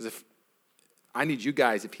 Because if I need you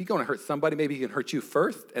guys, if he's going to hurt somebody, maybe he can hurt you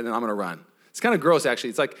first, and then I'm going to run. It's kind of gross, actually.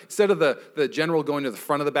 It's like instead of the general going to the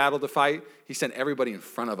front of the battle to fight, he sent everybody in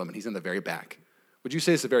front of him, and he's in the very back. Would you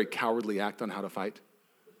say it's a very cowardly act on how to fight?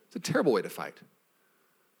 It's a terrible way to fight.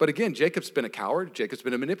 But again, Jacob's been a coward. Jacob's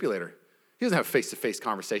been a manipulator. He doesn't have face-to-face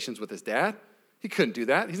conversations with his dad. He couldn't do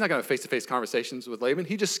that. He's not going to have face-to-face conversations with Laban.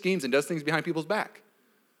 He just schemes and does things behind people's back.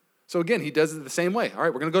 So again, he does it the same way. All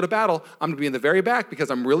right, we're going to go to battle. I'm going to be in the very back because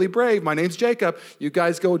I'm really brave. My name's Jacob. You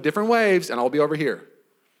guys go different waves, and I'll be over here.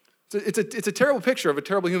 It's a terrible picture of a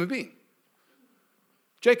terrible human being.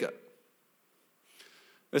 Jacob.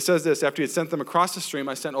 It says this, after he had sent them across the stream,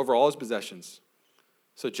 I sent over all his possessions.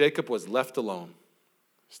 So Jacob was left alone.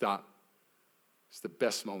 Stop. It's the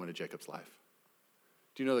best moment of Jacob's life.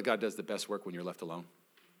 Do you know that God does the best work when you're left alone?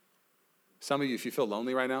 Some of you, if you feel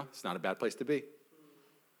lonely right now, it's not a bad place to be.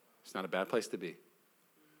 It's not a bad place to be.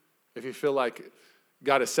 If you feel like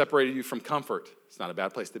God has separated you from comfort, it's not a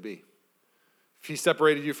bad place to be. If he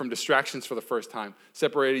separated you from distractions for the first time,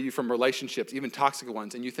 separated you from relationships, even toxic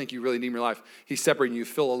ones, and you think you really need in your life, he's separating you,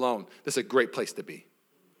 feel alone. This is a great place to be.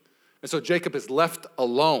 And so Jacob is left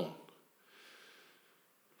alone.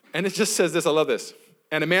 And it just says this, I love this.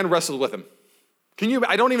 And a man wrestled with him.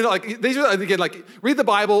 I don't even know, these are, again, read the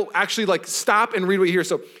Bible, actually, stop and read what you hear.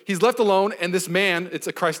 So he's left alone, and this man, it's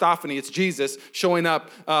a Christophany, it's Jesus, showing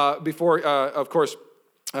up before, of course,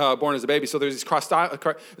 born as a baby. So there's these it's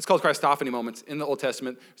called Christophany moments in the Old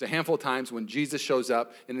Testament. There's a handful of times when Jesus shows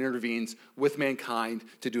up and intervenes with mankind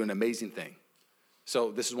to do an amazing thing.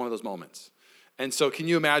 So this is one of those moments. And so can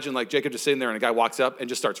you imagine like Jacob just sitting there and a guy walks up and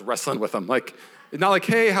just starts wrestling with him? Like, not like,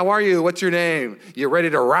 hey, how are you? What's your name? You ready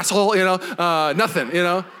to wrestle? Nothing,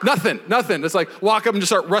 nothing. It's like walk up and just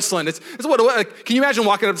start wrestling. It's what like, can you imagine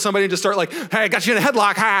walking up to somebody and just start like, hey, I got you in a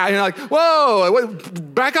headlock. Ha. And you're like, whoa,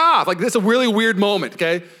 back off. Like, this is a really weird moment,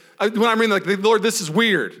 okay? When I mean like, Lord, this is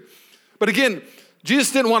weird. But again,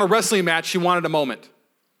 Jesus didn't want a wrestling match. He wanted a moment.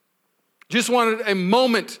 Jesus wanted a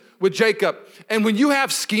moment with Jacob. And when you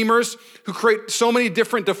have schemers who create so many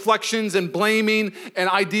different deflections and blaming and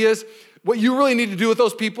ideas, what you really need to do with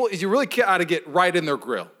those people is you really got to get right in their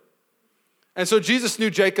grill. And so Jesus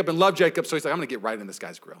knew Jacob and loved Jacob, so he's like, I'm going to get right in this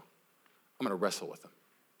guy's grill. I'm going to wrestle with him.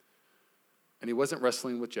 And he wasn't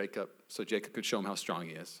wrestling with Jacob so Jacob could show him how strong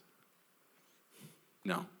he is.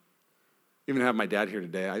 No. Even have my dad here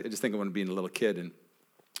today, I just think of when being a little kid and,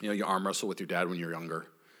 you arm wrestle with your dad when you're younger.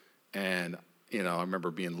 And, I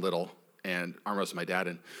remember being little and arm wrestle with my dad,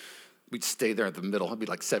 and we'd stay there at the middle. I'd be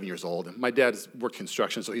like 7 years old. And my dad's worked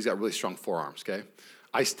construction, so he's got really strong forearms, okay?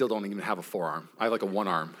 I still don't even have a forearm. I have like a one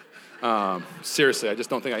arm. Seriously, I just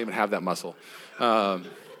don't think I even have that muscle. And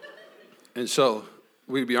so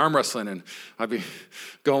we'd be arm wrestling, and I'd be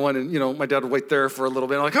going, and, my dad would wait there for a little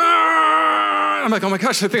bit. I'm like, ah! I'm like, oh my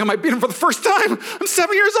gosh, I think I might beat him for the first time. I'm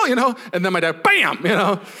 7 years old, And then my dad, bam,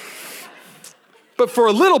 But for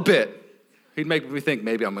a little bit, he'd make me think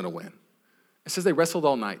maybe I'm going to win. It says they wrestled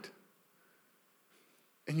all night.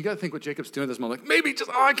 And you got to think what Jacob's doing at this moment. Like, maybe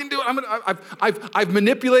just, I can do it. I've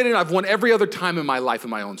manipulated and I've won every other time in my life in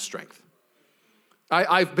my own strength.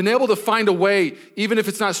 I've been able to find a way, even if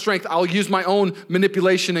it's not strength, I'll use my own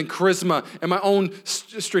manipulation and charisma and my own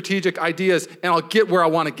strategic ideas, and I'll get where I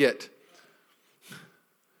want to get.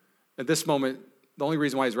 At this moment, the only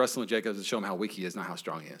reason why he's wrestling with Jacob is to show him how weak he is, not how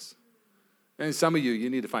strong he is. And some of you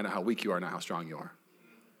need to find out how weak you are, not how strong you are.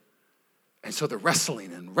 And so they're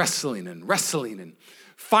wrestling and wrestling and wrestling. And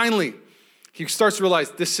finally, he starts to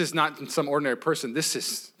realize this is not some ordinary person. This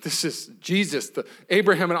is Jesus,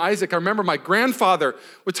 Abraham and Isaac. I remember my grandfather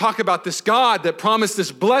would talk about this God that promised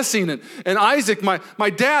this blessing. And Isaac, my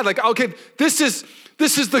dad, like, okay, this is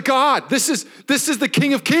the God. This is the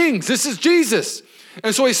King of Kings. This is Jesus.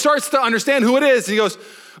 And so he starts to understand who it is. And he goes,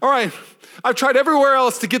 all right, I've tried everywhere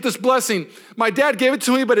else to get this blessing. My dad gave it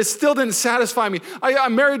to me, but it still didn't satisfy me.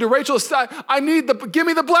 I'm married to Rachel. Give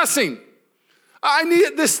me the blessing. I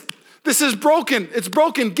need this. This is broken. It's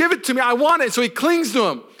broken. Give it to me. I want it. So he clings to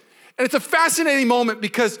him. And it's a fascinating moment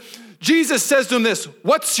because Jesus says to him this,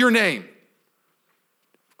 what's your name?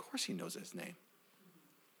 Of course he knows his name.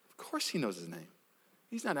 Of course he knows his name.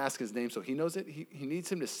 He's not asking his name so he knows it. He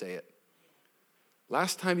needs him to say it.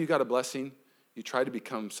 Last time you got a blessing, you tried to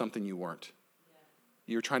become something you weren't.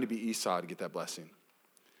 You were trying to be Esau to get that blessing.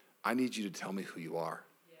 I need you to tell me who you are.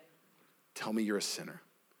 Tell me you're a sinner.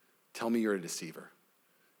 Tell me you're a deceiver.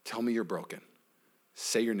 Tell me you're broken.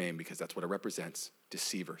 Say your name because that's what it represents.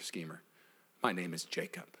 Deceiver, schemer. My name is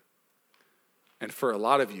Jacob. And for a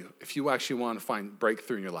lot of you, if you actually want to find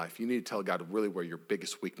breakthrough in your life, you need to tell God really where your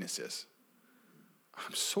biggest weakness is.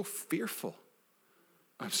 I'm so fearful.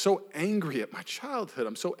 I'm so angry at my childhood.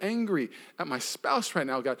 I'm so angry at my spouse right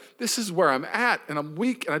now, God. This is where I'm at, and I'm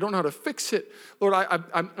weak, and I don't know how to fix it. Lord,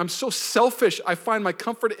 I'm so selfish. I find my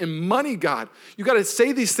comfort in money, God. You got to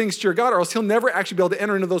say these things to your God, or else he'll never actually be able to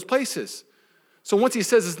enter into those places. So once he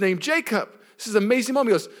says his name, Jacob, this is an amazing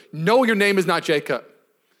moment. He goes, no, your name is not Jacob.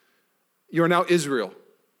 You are now Israel,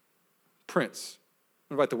 Prince.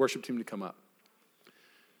 I invite the worship team to come up.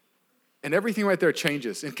 And everything right there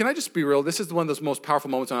changes. And can I just be real? This is one of those most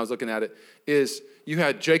powerful moments when I was looking at it, is you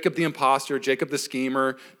had Jacob the imposter, Jacob the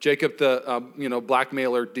schemer, Jacob the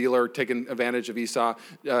blackmailer, dealer, taking advantage of Esau,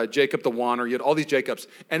 Jacob the wanner. You had all these Jacobs.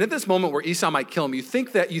 And at this moment where Esau might kill him, you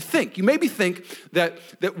maybe think that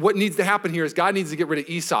what needs to happen here is God needs to get rid of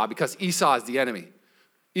Esau because Esau is the enemy.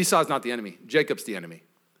 Esau is not the enemy. Jacob's the enemy.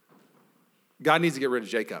 God needs to get rid of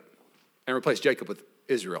Jacob and replace Jacob with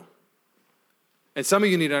Israel. And some of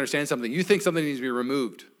you need to understand something. You think something needs to be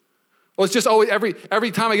removed. Well, it's just always, every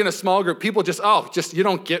time I get in a small group, people you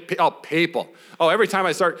don't get, people. Oh, every time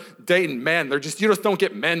I start dating men, you just don't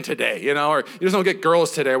get men today, or you just don't get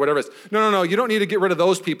girls today or whatever it is. No, you don't need to get rid of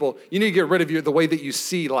those people. You need to get rid of the way that you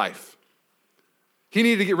see life. He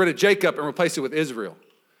needed to get rid of Jacob and replace it with Israel.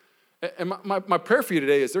 And my prayer for you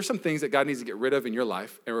today is there's some things that God needs to get rid of in your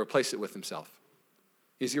life and replace it with himself.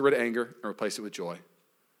 He needs to get rid of anger and replace it with joy.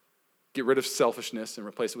 Get rid of selfishness and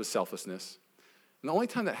replace it with selflessness. And the only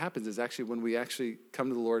time that happens is actually when we actually come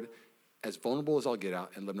to the Lord as vulnerable as I'll get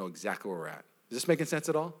out, and let them know exactly where we're at. Is this making sense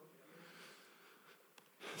at all?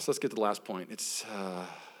 So let's get to the last point. It's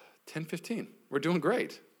 10:15. We're doing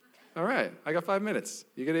great. All right, I got 5 minutes.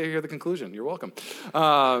 You get to hear the conclusion. You're welcome.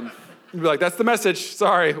 You'd be like, that's the message.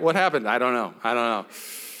 Sorry, what happened? I don't know.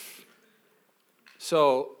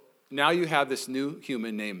 So now you have this new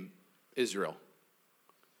human named Israel.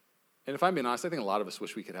 And if I'm being honest, I think a lot of us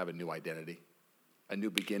wish we could have a new identity, a new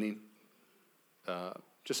beginning,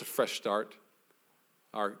 just a fresh start.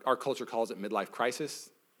 Our culture calls it midlife crisis.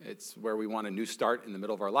 It's where we want a new start in the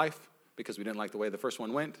middle of our life because we didn't like the way the first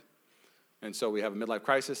one went. And so we have a midlife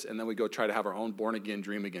crisis, and then we go try to have our own born-again,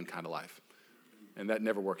 dream-again kind of life. And that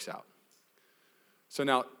never works out. So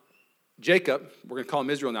now, Jacob, we're going to call him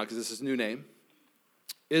Israel now because this is his new name.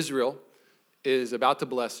 Israel is about to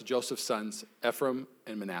bless Joseph's sons, Ephraim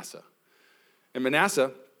and Manasseh. And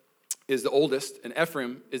Manasseh is the oldest, and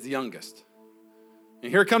Ephraim is the youngest. And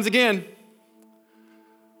here it comes again.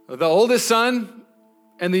 The oldest son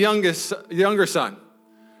and the younger son.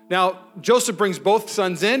 Now, Joseph brings both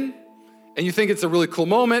sons in, and you think it's a really cool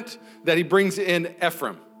moment that he brings in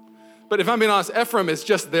Ephraim. But if I'm being honest, Ephraim is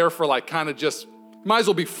just there for might as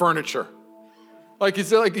well be furniture. He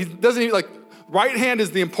doesn't even, right hand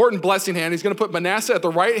is the important blessing hand. He's going to put Manasseh at the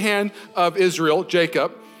right hand of Israel,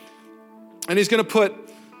 Jacob, and he's going to put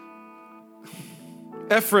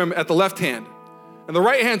Ephraim at the left hand. And the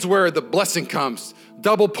right hand's where the blessing comes.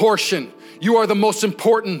 Double portion. You are the most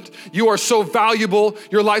important. You are so valuable.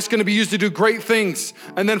 Your life's going to be used to do great things.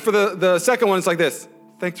 And then for the second one, it's like this.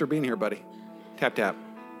 Thanks for being here, buddy. Tap, tap.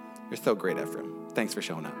 You're so great, Ephraim. Thanks for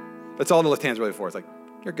showing up. That's all the left hand's really for. It's like,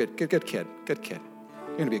 you're good kid. Good kid.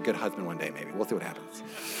 You're going to be a good husband one day, maybe. We'll see what happens.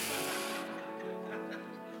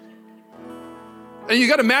 And you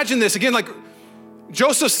got to imagine this again,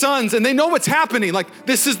 Joseph's sons, and they know what's happening.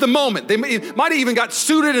 This is the moment. They might have even got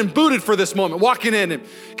suited and booted for this moment, walking in. And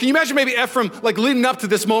can you imagine maybe Ephraim, leading up to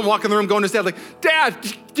this moment, walking in the room, going to his dad, Dad,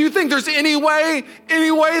 do you think there's any way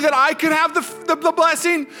that I could have the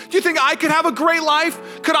blessing? Do you think I could have a great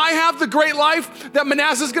life? Could I have the great life that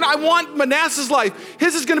Manasseh's I want Manasseh's life.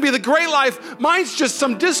 His is going to be the great life. Mine's just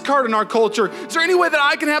some discard in our culture. Is there any way that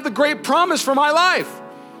I can have the great promise for my life?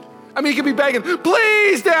 He could be begging,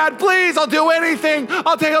 please, Dad, please, I'll do anything.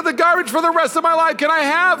 I'll take out the garbage for the rest of my life. Can I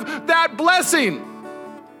have that blessing?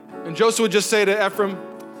 And Joseph would just say to Ephraim,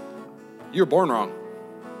 you're born wrong.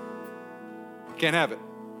 Can't have it.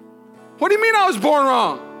 What do you mean I was born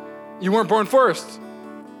wrong? You weren't born first.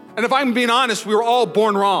 And if I'm being honest, we were all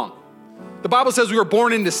born wrong. The Bible says we were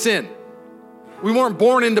born into sin. We weren't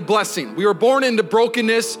born into blessing. We were born into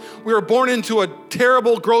brokenness. We were born into a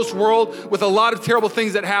terrible, gross world with a lot of terrible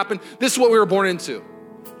things that happen. This is what we were born into.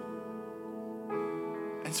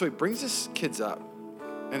 And so he brings his kids up.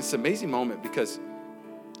 And it's an amazing moment because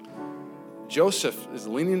Joseph is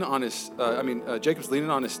leaning on Jacob's leaning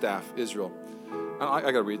on his staff, Israel. I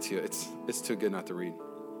got to read it to you. It's too good not to read.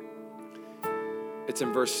 It's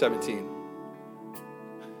in verse 17.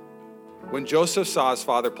 When Joseph saw his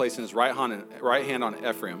father placing his right hand on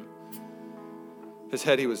Ephraim, his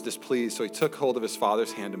head, he was displeased. So he took hold of his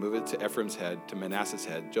father's hand to move it to Ephraim's head, to Manasseh's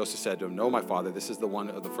head. Joseph said to him, no, my father, this is the one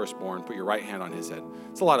of the firstborn. Put your right hand on his head.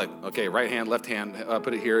 It's a lot of, right hand, left hand,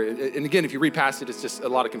 put it here. And again, if you read past it, it's just a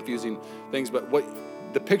lot of confusing things. But what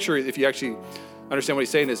the picture, if you actually understand what he's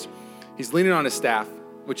saying, is he's leaning on his staff,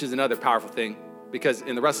 which is another powerful thing. Because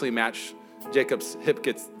in the wrestling match, Jacob's hip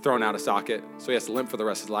gets thrown out of socket, so he has to limp for the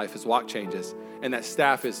rest of his life. His walk changes. And that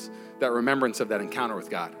staff is that remembrance of that encounter with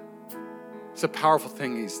God. It's a powerful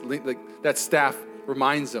thing. That staff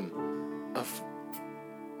reminds him of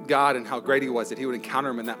God and how great he was, that he would encounter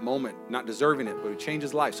him in that moment, not deserving it, but it would change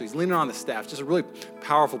his life. So he's leaning on the staff. Just a really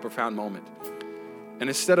powerful, profound moment. And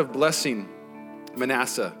instead of blessing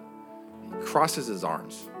Manasseh, he crosses his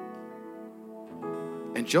arms.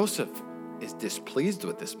 And Joseph is displeased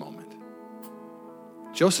with this moment.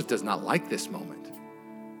 Joseph does not like this moment.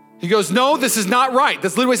 He goes, no, this is not right.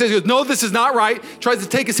 That's literally what he says. He goes, no, this is not right. Tries to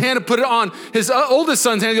take his hand and put it on his oldest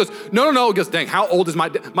son's hand. He goes, no. He goes, dang, how old is my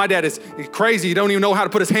dad? My dad is crazy. He don't even know how to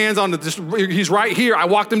put his hands on it. He's right here. I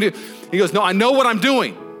walked him to. He goes, no, I know what I'm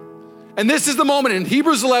doing. And this is the moment in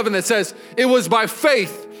Hebrews 11 that says, it was by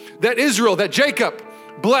faith that Jacob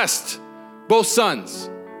blessed both sons.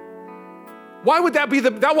 Why would that be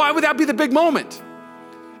the big moment?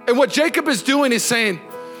 And what Jacob is doing is saying,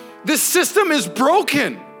 this system is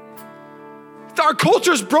broken. Our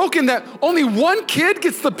culture is broken that only one kid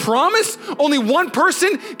gets the promise. Only one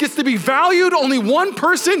person gets to be valued. Only one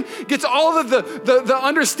person gets all of the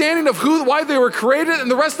understanding of why they were created, and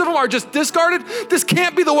the rest of them are just discarded. This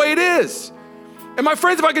can't be the way it is. And my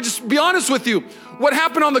friends, if I could just be honest with you, what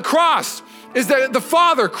happened on the cross is that the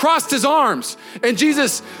Father crossed his arms and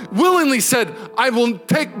Jesus willingly said, I will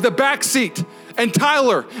take the back seat, and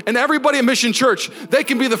Tyler and everybody at Mission Church, they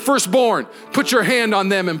can be the firstborn. Put your hand on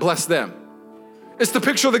them and bless them. It's the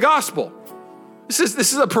picture of the gospel. This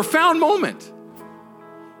is a profound moment.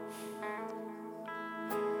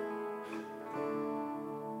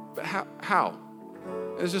 But how?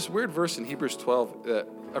 There's this weird verse in Hebrews 12 that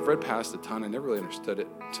I've read past a ton. I never really understood it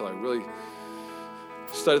until I really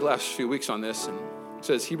studied the last few weeks on this. And it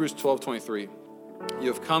says, Hebrews 12:23, you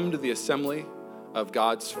have come to the assembly of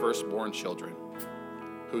God's firstborn children,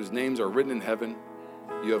 whose names are written in heaven.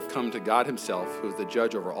 You have come to God himself, who is the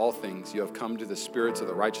judge over all things. You have come to the spirits of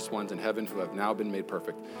the righteous ones in heaven who have now been made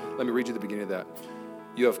perfect. Let me read you the beginning of that.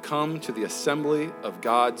 You have come to the assembly of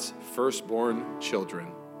God's firstborn children.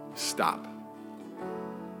 Stop.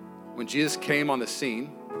 When Jesus came on the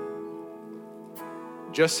scene,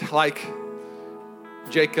 just like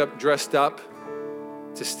Jacob dressed up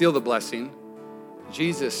to steal the blessing,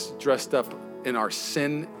 Jesus dressed up in our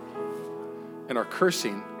sin and our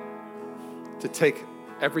cursing to take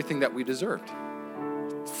everything that we deserved.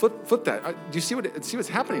 Flip that. Do you see what's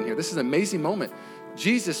happening here? This is an amazing moment.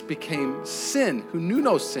 Jesus became sin, who knew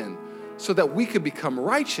no sin, so that we could become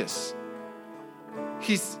righteous.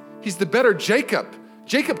 He's the better Jacob.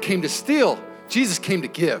 Jacob came to steal. Jesus came to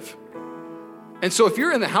give. And so if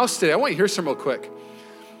you're in the house today, I want you to hear something real quick.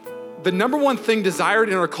 The number one thing desired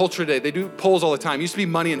in our culture today, they do polls all the time. It used to be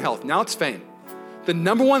money and health. Now it's fame. The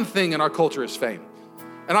number one thing in our culture is fame.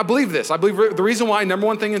 And I believe this. I believe the reason why number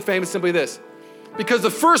one thing in fame is simply this. Because the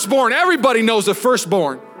firstborn, everybody knows the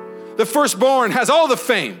firstborn. The firstborn has all the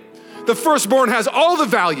fame. The firstborn has all the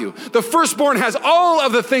value. The firstborn has all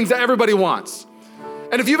of the things that everybody wants.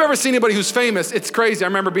 And if you've ever seen anybody who's famous, it's crazy. I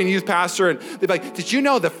remember being a youth pastor and they'd be like, did you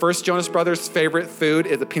know the first Jonas Brothers' favorite food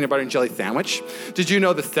is a peanut butter and jelly sandwich? Did you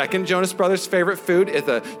know the second Jonas Brothers' favorite food is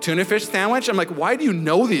a tuna fish sandwich? I'm like, why do you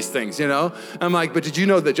know these things, you know? I'm like, but did you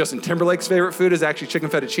know that Justin Timberlake's favorite food is actually chicken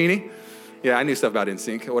fettuccine? Yeah, I knew stuff about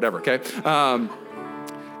NSYNC, whatever, okay?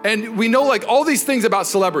 And we know like all these things about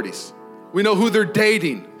celebrities. We know who they're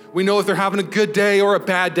dating. We know if they're having a good day or a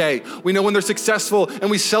bad day. We know when they're successful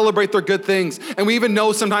and we celebrate their good things. And we even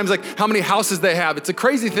know sometimes like how many houses they have. It's a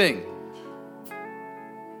crazy thing.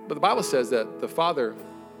 But the Bible says that the Father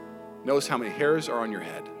knows how many hairs are on your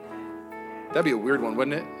head. That'd be a weird one,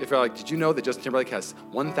 wouldn't it? If you're like, did you know that Justin Timberlake has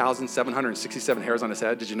 1,767 hairs on his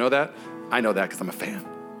head? Did you know that? I know that because I'm a fan.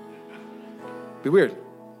 Be weird.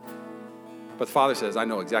 But the Father says, I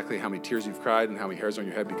know exactly how many tears you've cried and how many hairs are on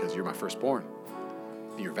your head because you're my firstborn.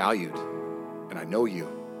 And you're valued. And I know you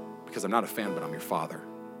because I'm not a fan, but I'm your Father.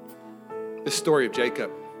 This story of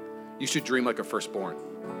Jacob, you should dream like a firstborn.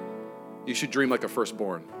 You should dream like a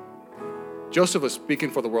firstborn. Joseph was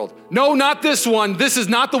speaking for the world. No, not this one. This is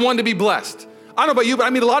not the one to be blessed. I don't know about you, but I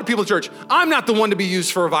meet a lot of people in church. I'm not the one to be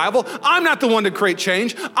used for revival. I'm not the one to create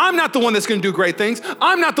change. I'm not the one that's going to do great things.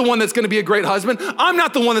 I'm not the one that's going to be a great husband. I'm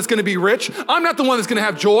not the one that's going to be rich. I'm not the one that's going to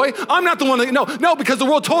have joy. I'm not the one that, no, because the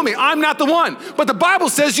world told me I'm not the one. But the Bible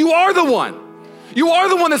says you are the one. You are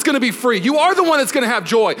the one that's going to be free. You are the one that's going to have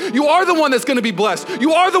joy. You are the one that's going to be blessed.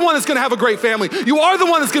 You are the one that's going to have a great family. You are the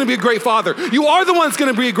one that's going to be a great father. You are the one that's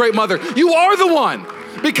going to be a great mother. You are the one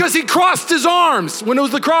because he crossed his arms when it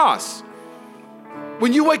was the cross.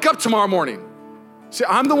 When you wake up tomorrow morning, say,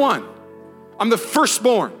 I'm the one. I'm the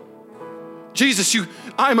firstborn. Jesus,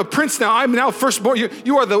 I am a prince now. I'm now firstborn.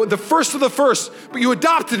 You are the first of the first, but you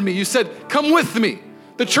adopted me. You said, come with me.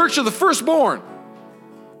 The church of the firstborn.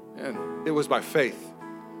 And it was by faith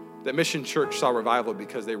that Mission Church saw revival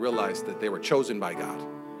because they realized that they were chosen by God.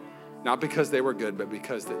 Not because they were good, but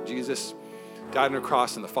because that Jesus died on a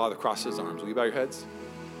cross and the Father crossed his arms. Will you bow your heads?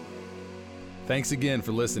 Thanks again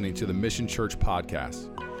for listening to the Mission Church podcast.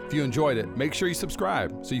 If you enjoyed it, make sure you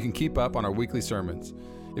subscribe so you can keep up on our weekly sermons.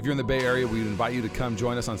 If you're in the Bay Area, we would invite you to come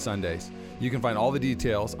join us on Sundays. You can find all the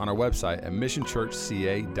details on our website at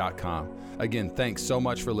missionchurchca.com. Again, thanks so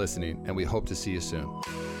much for listening, and we hope to see you soon.